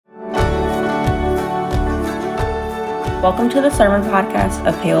Welcome to the Sermon Podcast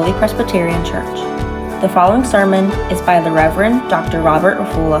of Paoli Presbyterian Church. The following sermon is by the Reverend Dr. Robert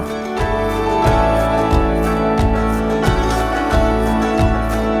Wafula.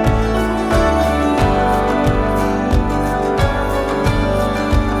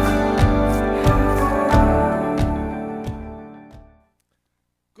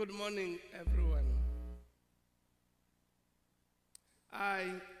 Good morning, everyone. I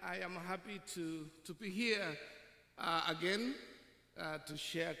am happy to be here again to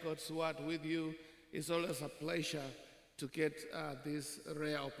share God's word with you. It's always a pleasure to get this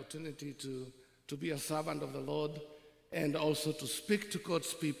rare opportunity to be a servant of the Lord and also to speak to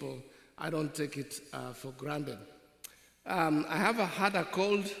God's people. I don't take it for granted. I have had a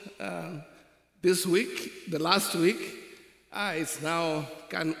cold this week, the last week. It's now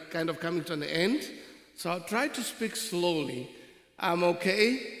kind of coming to an end, so I'll try to speak slowly. I'm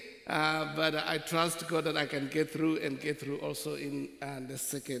okay, but I trust God that I can get through also in the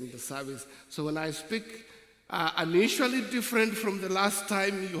second service. So when I speak unusually different from the last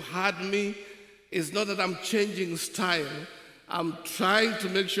time you heard me, it's not that I'm changing style. I'm trying to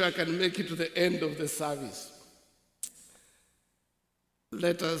make sure I can make it to the end of the service.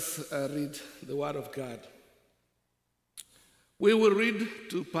 Let us read the Word of God. We will read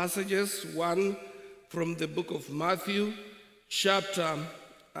two passages, one from the book of Matthew, chapter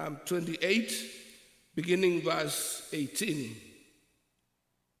 28, beginning verse 18.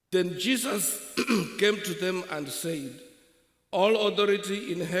 Then Jesus came to them and said, "All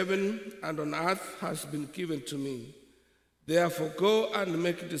authority in heaven and on earth has been given to me. Therefore go and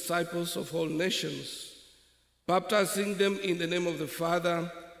make disciples of all nations, baptizing them in the name of the Father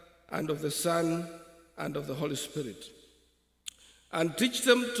and of the Son and of the Holy Spirit. And teach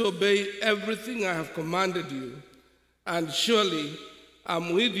them to obey everything I have commanded you, and surely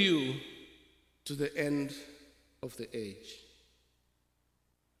I'm with you to the end of the age."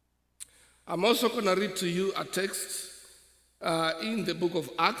 I'm also going to read to you a text in the book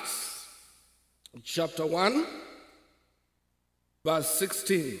of Acts, chapter 1, verse 6.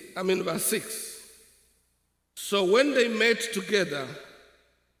 So when they met together,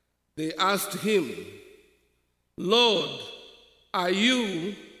 they asked him, "Lord, are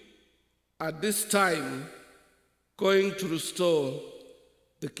you at this time going to restore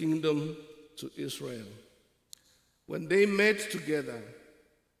the kingdom to Israel?" When they met together,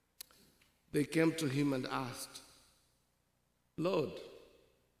 they came to him and asked, "Lord,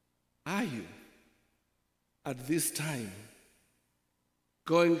 are you at this time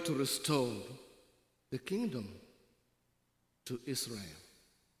going to restore the kingdom to Israel?"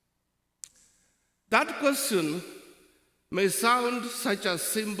 That question may sound such a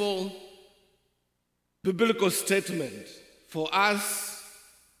simple biblical statement for us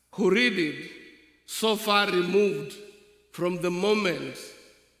who read it so far removed from the moment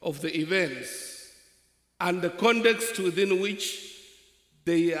of the events and the context within which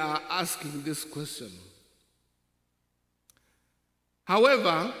they are asking this question.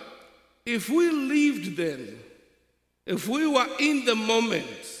 However, if we lived then, if we were in the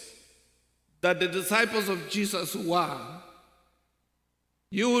moment that the disciples of Jesus were,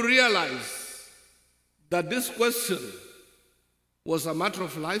 you will realize that this question was a matter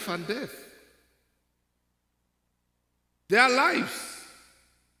of life and death. Their lives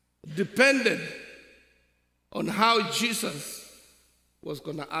depended on how Jesus was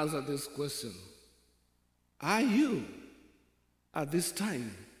going to answer this question. Are you, at this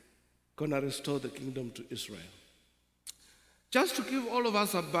time, going to restore the kingdom to Israel? Just to give all of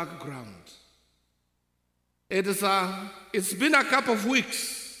us a background, it's been a couple of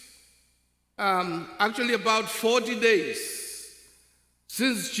weeks, actually about 40 days,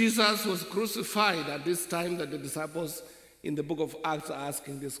 since Jesus was crucified at this time that the disciples in the book of Acts are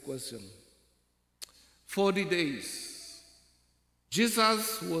asking this question. 40 days.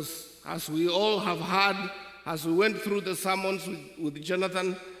 Jesus was, as we all have heard, as we went through the sermons with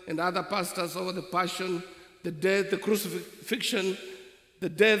Jonathan and other pastors over the passion, the death, the crucifixion, the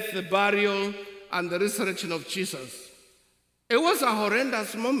death, the burial, and the resurrection of Jesus. It was a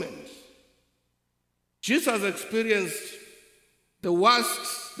horrendous moment. Jesus experienced the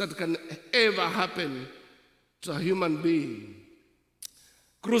worst that can ever happen to a human being.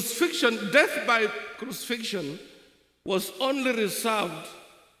 Crucifixion, death by crucifixion, was only reserved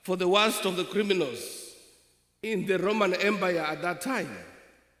for the worst of the criminals in the Roman Empire at that time.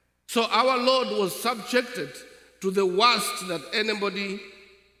 So our Lord was subjected to the worst that anybody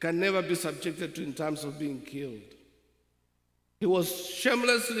can never be subjected to in terms of being killed. He was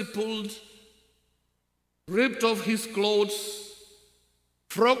shamelessly pulled, ripped off his clothes,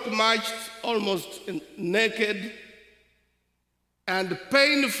 frog-marched almost naked, and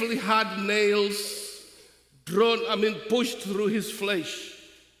painfully hard nails pushed through his flesh,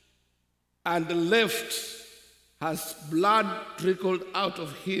 and left as blood trickled out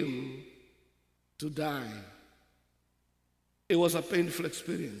of him to die. It was a painful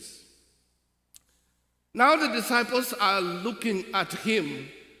experience. Now the disciples are looking at him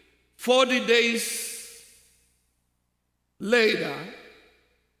 40 days later.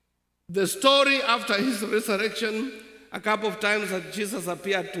 The story after his resurrection, a couple of times that Jesus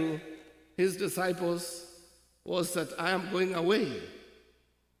appeared to his disciples, was that I am going away.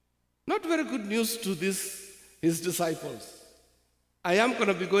 Not very good news to his disciples. I am going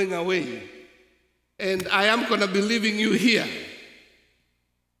to be going away, and I am going to be leaving you here.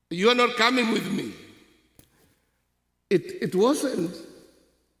 You are not coming with me. It wasn't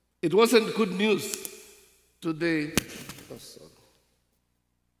good news to the. Oh, sorry.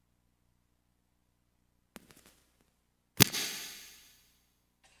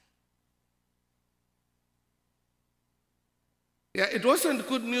 Yeah, it wasn't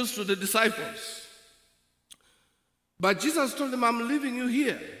good news to the disciples. But Jesus told them, I'm leaving you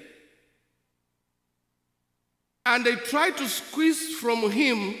here. And they tried to squeeze from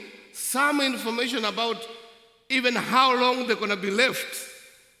him some information about even how long they're going to be left.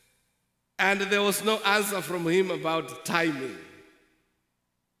 And there was no answer from him about timing.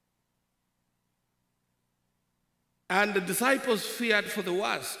 And the disciples feared for the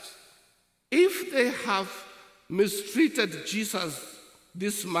worst. If they have mistreated Jesus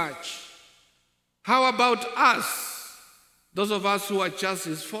this much, how about us, those of us who are just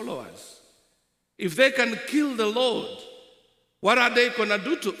his followers? If they can kill the Lord, what are they going to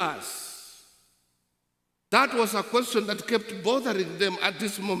do to us? That was a question that kept bothering them at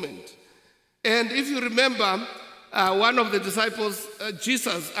this moment. And if you remember, one of the disciples,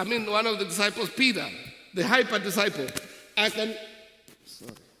 Peter, the hyper disciple,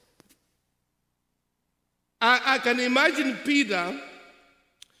 I can imagine Peter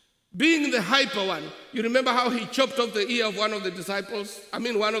being the hyper one. You remember how he chopped off the ear of one of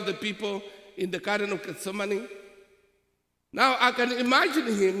the people in the Garden of Gethsemane? Now I can imagine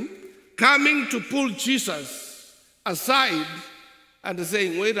him coming to pull Jesus aside and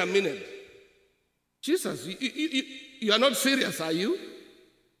saying, wait a minute, Jesus, you are not serious, are you?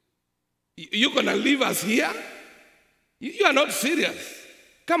 You're going to leave us here? You are not serious.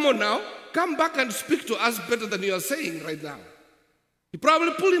 Come on now. Come back and speak to us better than you are saying right now. You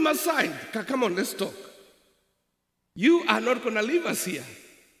probably pull him aside. Come on, let's talk. You are not going to leave us here.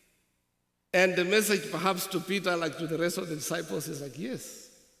 And the message perhaps to Peter, like to the rest of the disciples, is like, yes,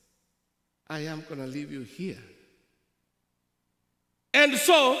 I am going to leave you here. And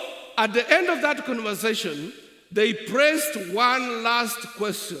so, at the end of that conversation, they pressed one last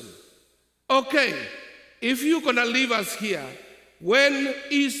question. Okay, if you're going to leave us here, when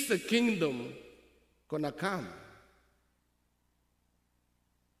is the kingdom going to come?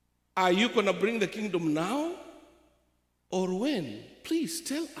 Are you going to bring the kingdom now or when? Please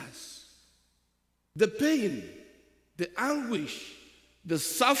tell us. The pain, the anguish, the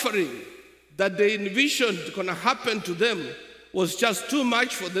suffering that they envisioned going to happen to them was just too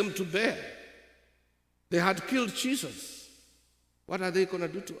much for them to bear. They had killed Jesus. What are they going to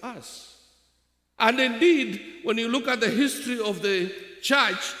do to us? And indeed, when you look at the history of the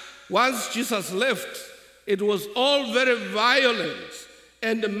church, once Jesus left, it was all very violent.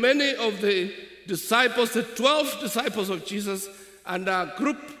 And many of the disciples, the 12 disciples of Jesus, and a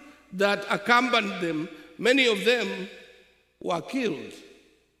group that accompanied them, many of them were killed,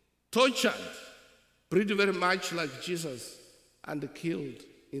 tortured, pretty very much like Jesus, and killed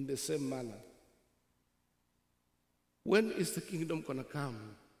in the same manner. When is the kingdom going to come?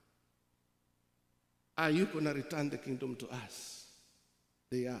 Are you going to return the kingdom to us?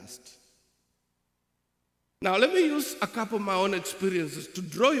 They asked. Now, let me use a couple of my own experiences to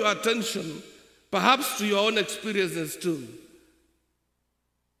draw your attention, perhaps to your own experiences too,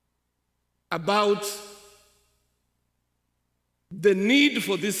 about the need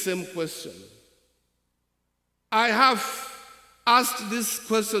for this same question. I have asked this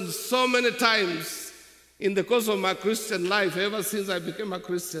question so many times in the course of my Christian life, ever since I became a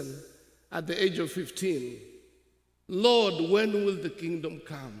Christian at the age of 15. Lord, when will the kingdom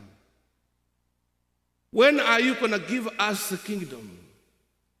come? When are you going to give us the kingdom?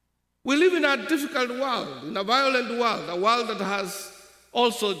 We live in a difficult world, in a violent world, a world that has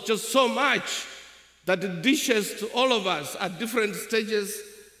also just so much that it dishes to all of us at different stages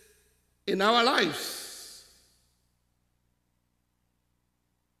in our lives.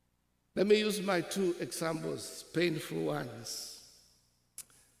 Let me use my two examples, painful ones.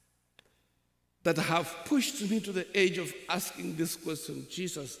 that have pushed me to the edge of asking this question: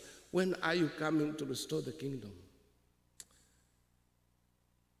 Jesus, when are you coming to restore the kingdom?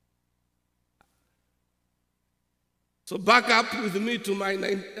 So back up with me to my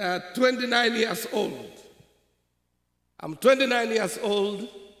 29 years old. I'm 29 years old,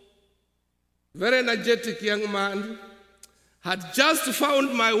 very energetic young man, had just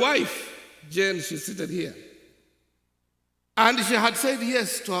found my wife, Jane, she's seated here. And she had said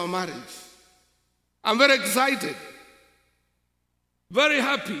yes to our marriage. I'm very excited, very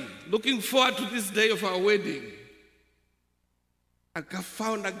happy, looking forward to this day of our wedding. I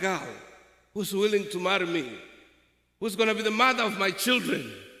found a girl who's willing to marry me, who's going to be the mother of my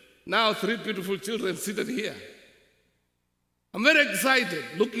children. Now 3 beautiful children seated here. I'm very excited,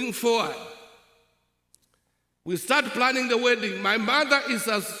 looking forward. We start planning the wedding. My mother is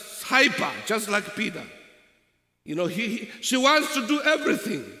as hyper, just like Peter. You know, she wants to do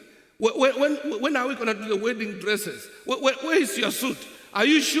everything. When are we going to do the wedding dresses? Where is your suit? Are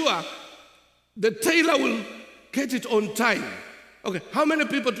you sure the tailor will get it on time? Okay, how many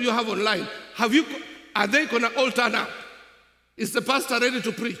people do you have online? Are they going to all turn up? Is the pastor ready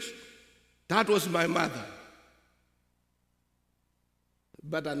to preach? That was my mother.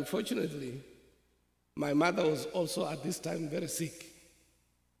 But unfortunately, my mother was also at this time very sick.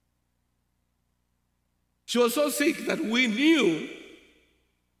 She was so sick that we knew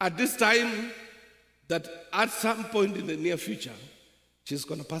at this time that at some point in the near future, she's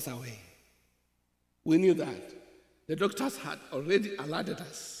going to pass away. We knew that. The doctors had already alerted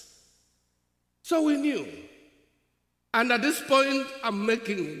us. So we knew. And at this point, I'm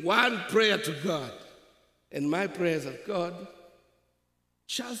making one prayer to God. And my prayer is that God,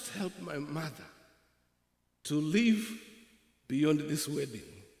 just help my mother to live beyond this wedding.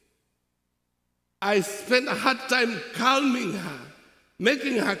 I spent a hard time calming her,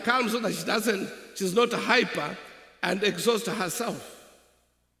 making her calm so that she's not hyper and exhaust herself.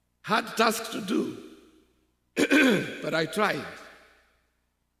 Hard task to do, but I tried.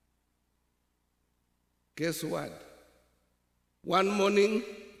 Guess what? One evening,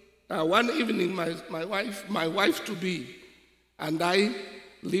 my wife to be, and I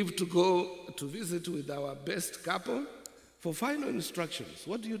leave to go to visit with our best couple for final instructions.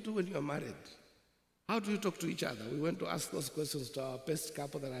 What do you do when you are married? How do you talk to each other? We went to ask those questions to our best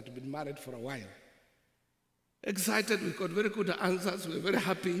couple that had been married for a while. Excited, we got very good answers. We were very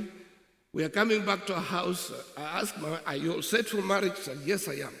happy. We are coming back to our house. I asked my wife, are you all set for marriage? She said, yes,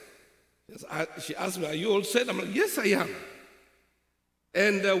 I am. She asked me, are you all set? I'm like, yes, I am.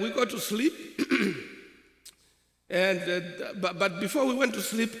 And we got to sleep. But before we went to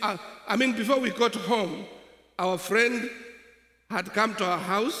sleep, before we got home, our friend had come to our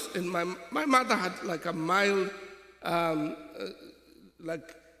house, and my mother had like a mild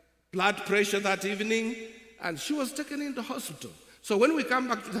blood pressure that evening, and she was taken into hospital. So when we come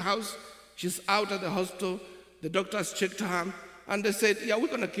back to the house, she's out at the hospital. The doctors checked her, and they said, yeah, we're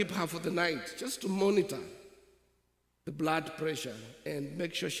going to keep her for the night, just to monitor the blood pressure and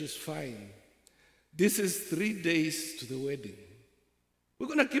make sure she's fine. This is 3 days to the wedding. We're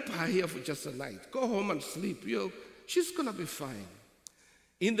going to keep her here for just a night. Go home and sleep. She's going to be fine.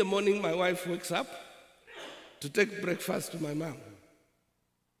 In the morning, my wife wakes up to take breakfast to my mom.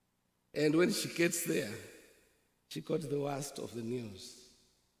 And when she gets there, she got the worst of the news.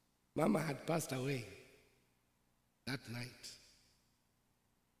 Mama had passed away that night.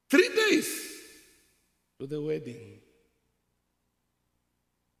 3 days to the wedding.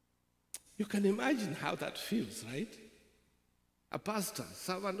 You can imagine how that feels, right? A pastor,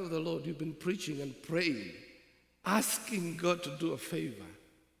 servant of the Lord, you've been preaching and praying, asking God to do a favor.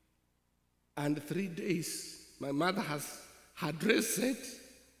 And 3 days, my mother has her dress set,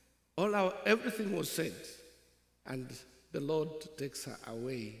 everything was set, and the Lord takes her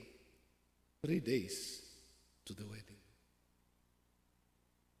away. 3 days to the wedding.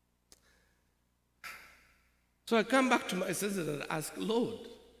 So I come back to my senses and ask, Lord,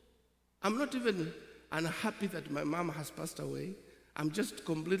 I'm not even unhappy that my mom has passed away. I'm just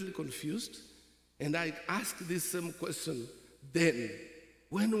completely confused. And I ask this same question then.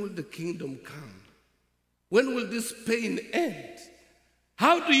 When will the kingdom come? When will this pain end?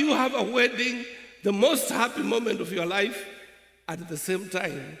 How do you have a wedding, the most happy moment of your life, at the same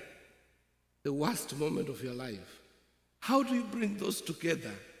time, the worst moment of your life? How do you bring those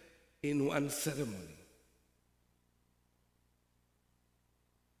together in one ceremony?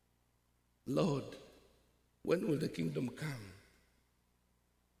 Lord, when will the kingdom come?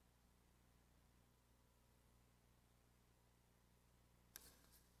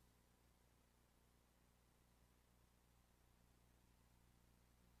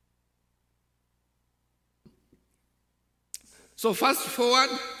 So fast forward,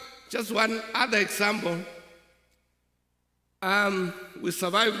 just one other example. We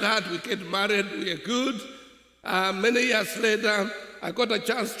survived that, we get married, we are good. Many years later, I got a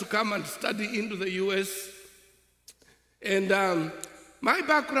chance to come and study into the US. And my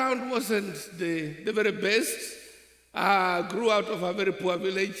background wasn't the very best. I grew out of a very poor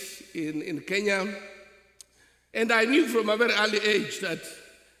village in Kenya. And I knew from a very early age that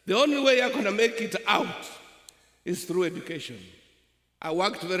the only way I'm going to make it out is through education. I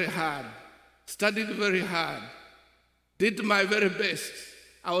worked very hard, studied very hard, did my very best.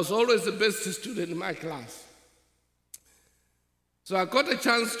 I was always the best student in my class. So I got a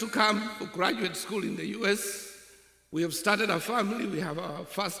chance to come for graduate school in the US. We have started a family. We have our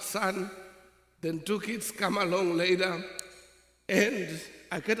first son, then 2 kids come along later, and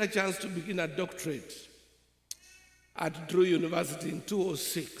I get a chance to begin a doctorate at Drew University in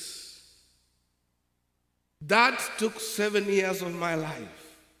 2006. That took 7 years of my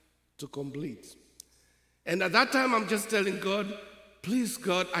life to complete. And at that time, I'm just telling God, please,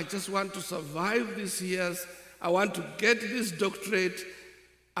 God, I just want to survive these years. I want to get this doctorate.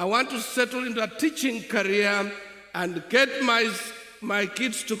 I want to settle into a teaching career and get my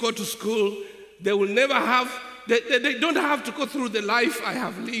kids to go to school. They will never have, they don't have to go through the life I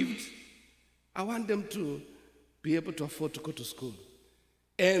have lived. I want them to be able to afford to go to school.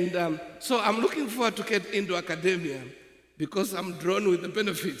 And so I'm looking forward to get into academia because I'm drawn with the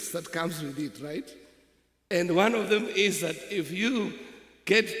benefits that comes with it, right? And one of them is that if you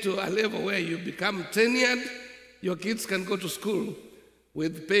get to a level where you become tenured, your kids can go to school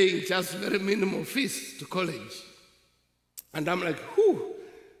with paying just very minimal fees to college. And I'm like, whew,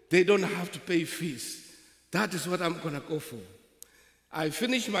 they don't have to pay fees. That is what I'm going to go for. I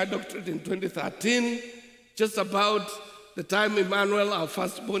finished my doctorate in 2013, just about the time Emmanuel, our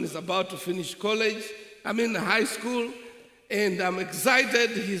firstborn, is about to finish college. I'm in high school, and I'm excited.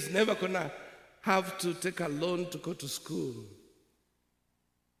 He's never going to have to take a loan to go to school.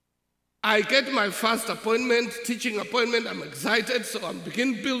 I get my first appointment, teaching appointment. I'm excited, so I'm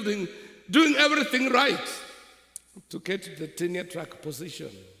begin building, doing everything right to get to the tenure track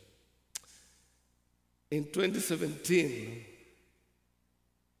position. In 2017,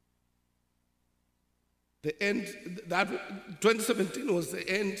 2017 was the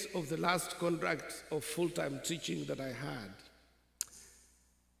end of the last contract of full-time teaching that I had.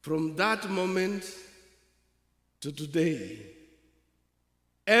 From that moment to today,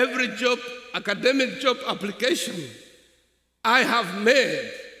 every job, academic job application I have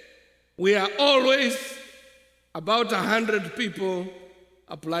made, we are always about 100 people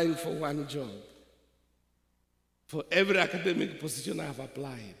applying for one job. For every academic position I have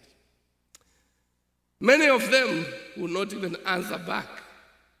applied. Many of them will not even answer back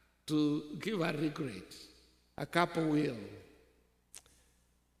to give a regret. A couple will.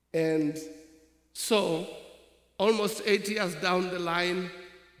 And so, almost 8 years down the line,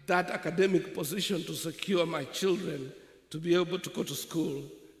 that academic position to secure my children to be able to go to school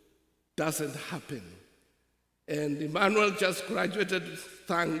doesn't happen. And Emmanuel just graduated,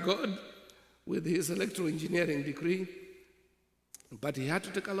 thank God, with his electrical engineering degree, but he had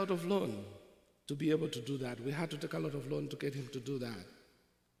to take a lot of loan to be able to do that. We had to take a lot of loan to get him to do that.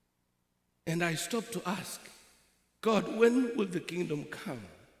 And I stopped to ask, God, when will the kingdom come?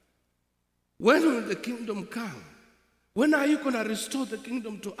 When will the kingdom come? When are you going to restore the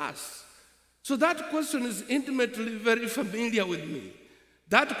kingdom to us? So that question is intimately very familiar with me.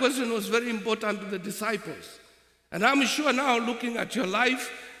 That question was very important to the disciples. And I'm sure now, looking at your life,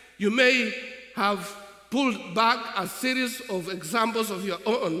 you may have pulled back a series of examples of your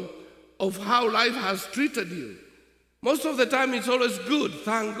own of how life has treated you. Most of the time, it's always good.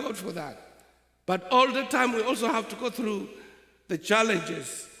 Thank God for that. But all the time, we also have to go through the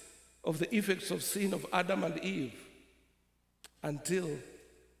challenges of the effects of sin of Adam and Eve until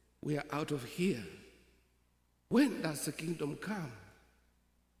we are out of here. When does the kingdom come?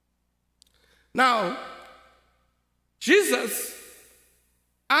 Now, Jesus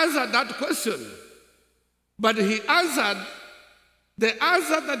answered that question, but he answered, the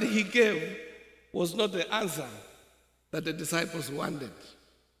answer that he gave was not the answer that the disciples wanted.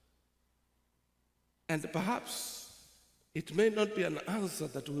 And perhaps it may not be an answer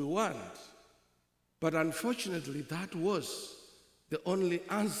that we want, but unfortunately that was the only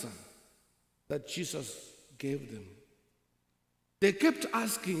answer that Jesus gave them. They kept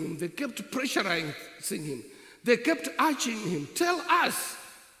asking him, they kept pressurizing him, they kept urging him, tell us,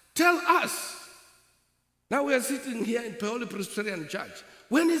 tell us. Now we are sitting here in Paoli Presbyterian Church.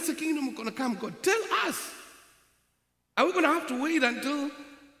 When is the kingdom going to come, God? Tell us. Are we going to have to wait until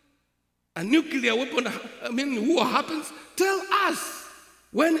a nuclear weapon, war happens, tell us,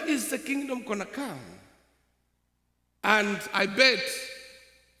 when is the kingdom going to come? And I bet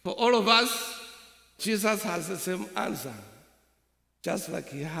for all of us, Jesus has the same answer, just like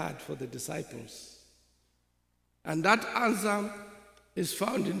he had for the disciples. And that answer is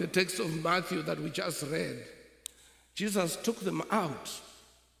found in the text of Matthew that we just read. Jesus took them out.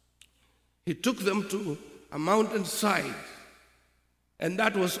 He took them to a mountainside. And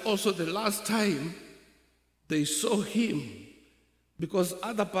that was also the last time they saw him, because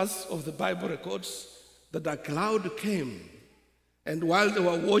other parts of the Bible records that a cloud came, and while they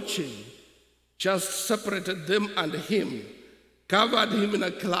were watching, just separated them and him, covered him in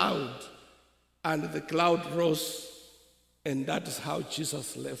a cloud, and the cloud rose, and that is how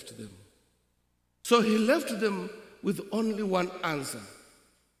Jesus left them. So he left them with only one answer,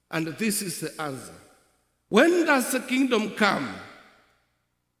 and this is the answer. When does the kingdom come?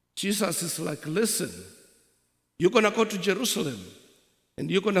 Jesus is like, listen, you're going to go to Jerusalem, and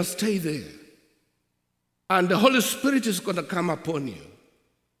you're going to stay there. And the Holy Spirit is going to come upon you.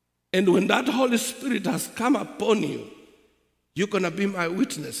 And when that Holy Spirit has come upon you, you're going to be my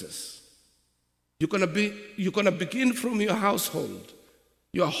witnesses. You're going to begin from your household,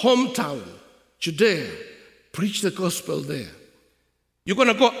 your hometown, Judea, preach the gospel there. You're going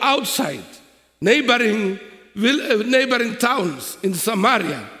to go outside, neighboring towns in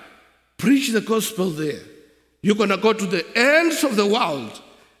Samaria, preach the gospel there. You're going to go to the ends of the world,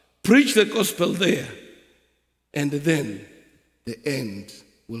 preach the gospel there. And then the end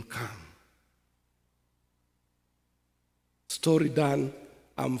will come. Story done,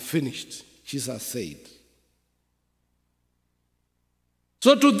 I'm finished, Jesus said.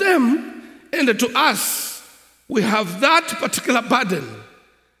 So to them and to us, we have that particular burden.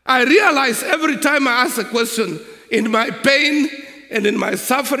 I realize every time I ask a question, in my pain and in my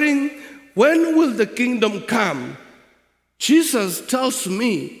suffering, when will the kingdom come? Jesus tells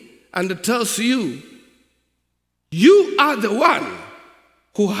me and tells you, you are the one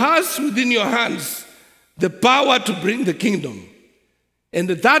who has within your hands the power to bring the kingdom. And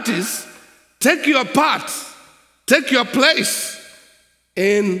that is, take your part, take your place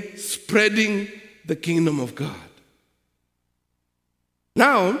in spreading the kingdom of God.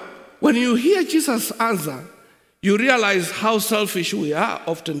 Now, when you hear Jesus' answer, you realize how selfish we are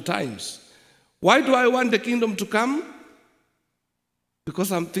oftentimes. Why do I want the kingdom to come?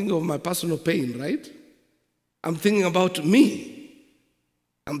 Because I'm thinking of my personal pain, right? I'm thinking about me.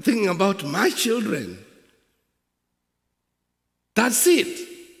 I'm thinking about my children. That's it.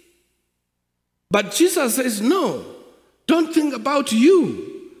 But Jesus says, no, don't think about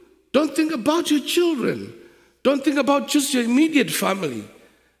you. Don't think about your children. Don't think about just your immediate family.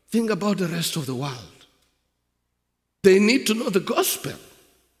 Think about the rest of the world. They need to know the gospel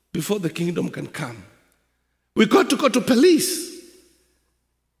before the kingdom can come. We got to go to police.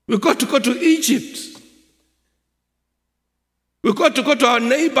 We got to go to Egypt. We got to go to our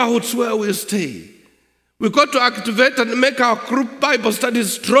neighborhoods where we stay. We got to activate and make our group Bible study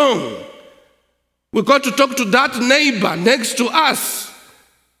strong. We got to talk to that neighbor next to us.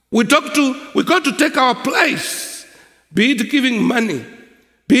 We got to take our place, be it giving money,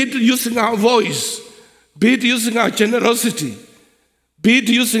 be it using our voice, be it using our generosity, be it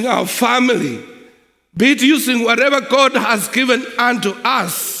using our family, be it using whatever God has given unto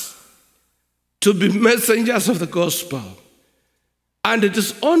us to be messengers of the gospel. And it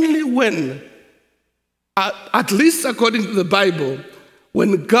is only when, at least according to the Bible,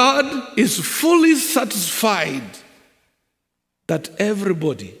 when God is fully satisfied that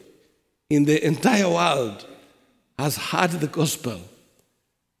everybody in the entire world has heard the gospel,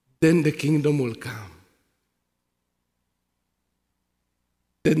 then the kingdom will come.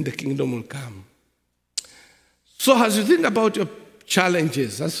 Then the kingdom will come. So as you think about your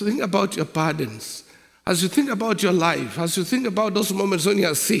challenges, as you think about your burdens, as you think about your life, as you think about those moments when you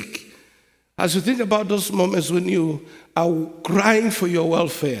are sick, as you think about those moments when you are crying for your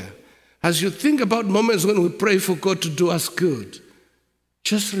welfare, as you think about moments when we pray for God to do us good,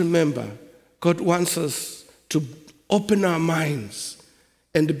 just remember, God wants us to open our minds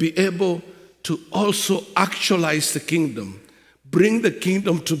and be able to also actualize the kingdom, bring the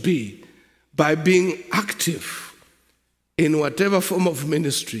kingdom to be by being active in whatever form of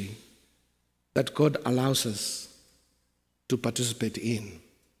ministry that God allows us to participate in.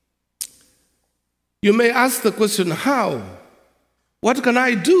 You may ask the question, how? What can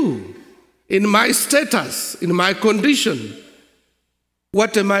I do in my status, in my condition?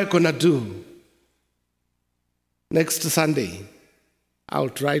 What am I going to do? Next Sunday, I'll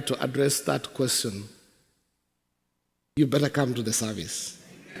try to address that question. You better come to the service.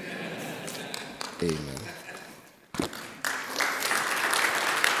 Amen.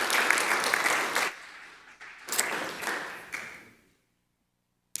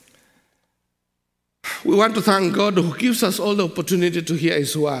 We want to thank God who gives us all the opportunity to hear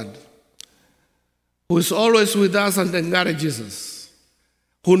His word, who is always with us and encourages us,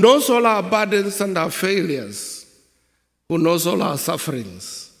 who knows all our burdens and our failures, who knows all our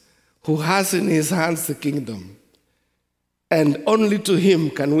sufferings, who has in His hands the kingdom. And only to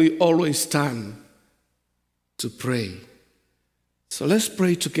Him can we always turn to pray. So let's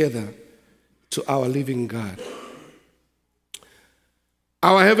pray together to our living God.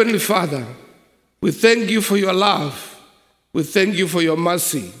 Our Heavenly Father, we thank You for Your love. We thank You for Your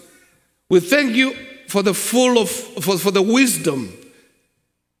mercy. We thank You for the for the wisdom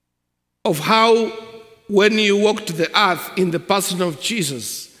of how, when You walked the earth in the person of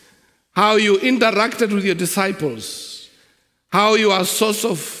Jesus, how You interacted with Your disciples, how You are a source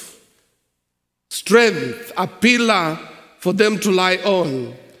of strength, a pillar for them to lie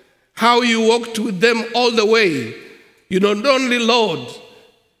on, how You walked with them all the way. You not only, Lord,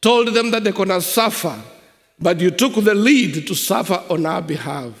 told them that they're going to suffer, but You took the lead to suffer on our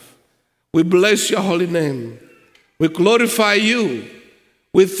behalf. We bless Your holy name. We glorify You.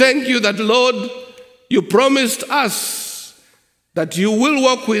 We thank You that, Lord, You promised us that You will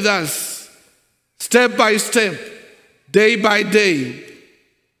walk with us step by step, day by day,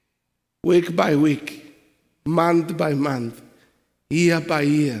 week by week, month by month, year by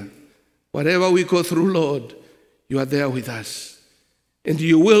year. Whatever we go through, Lord, You are there with us. And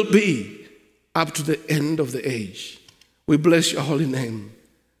You will be up to the end of the age. We bless Your holy name.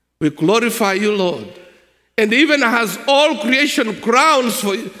 We glorify You, Lord. And even as all creation cries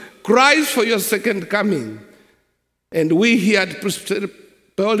for Your second coming, and we here at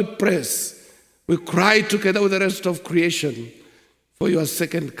Holy Press, we cry together with the rest of creation for Your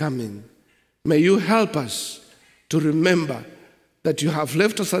second coming. May You help us to remember that You have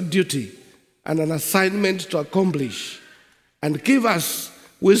left us a duty and an assignment to accomplish, and give us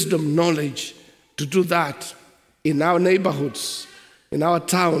wisdom, knowledge to do that in our neighborhoods, in our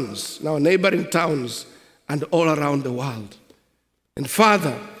towns, in our neighboring towns, and all around the world. And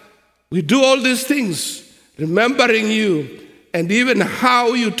Father, we do all these things remembering You and even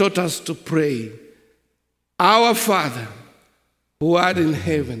how You taught us to pray. Our Father, who art in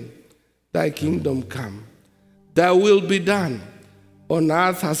heaven, Thy kingdom come. Thy will be done on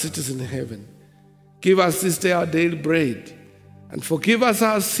earth as it is in heaven. Give us this day our daily bread, and forgive us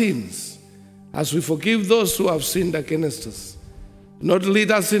our sins as we forgive those who have sinned against us. Do not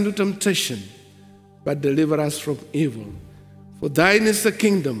lead us into temptation, but deliver us from evil. For Thine is the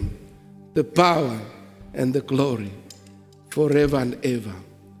kingdom, the power, and the glory, forever and ever.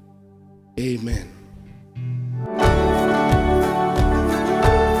 Amen.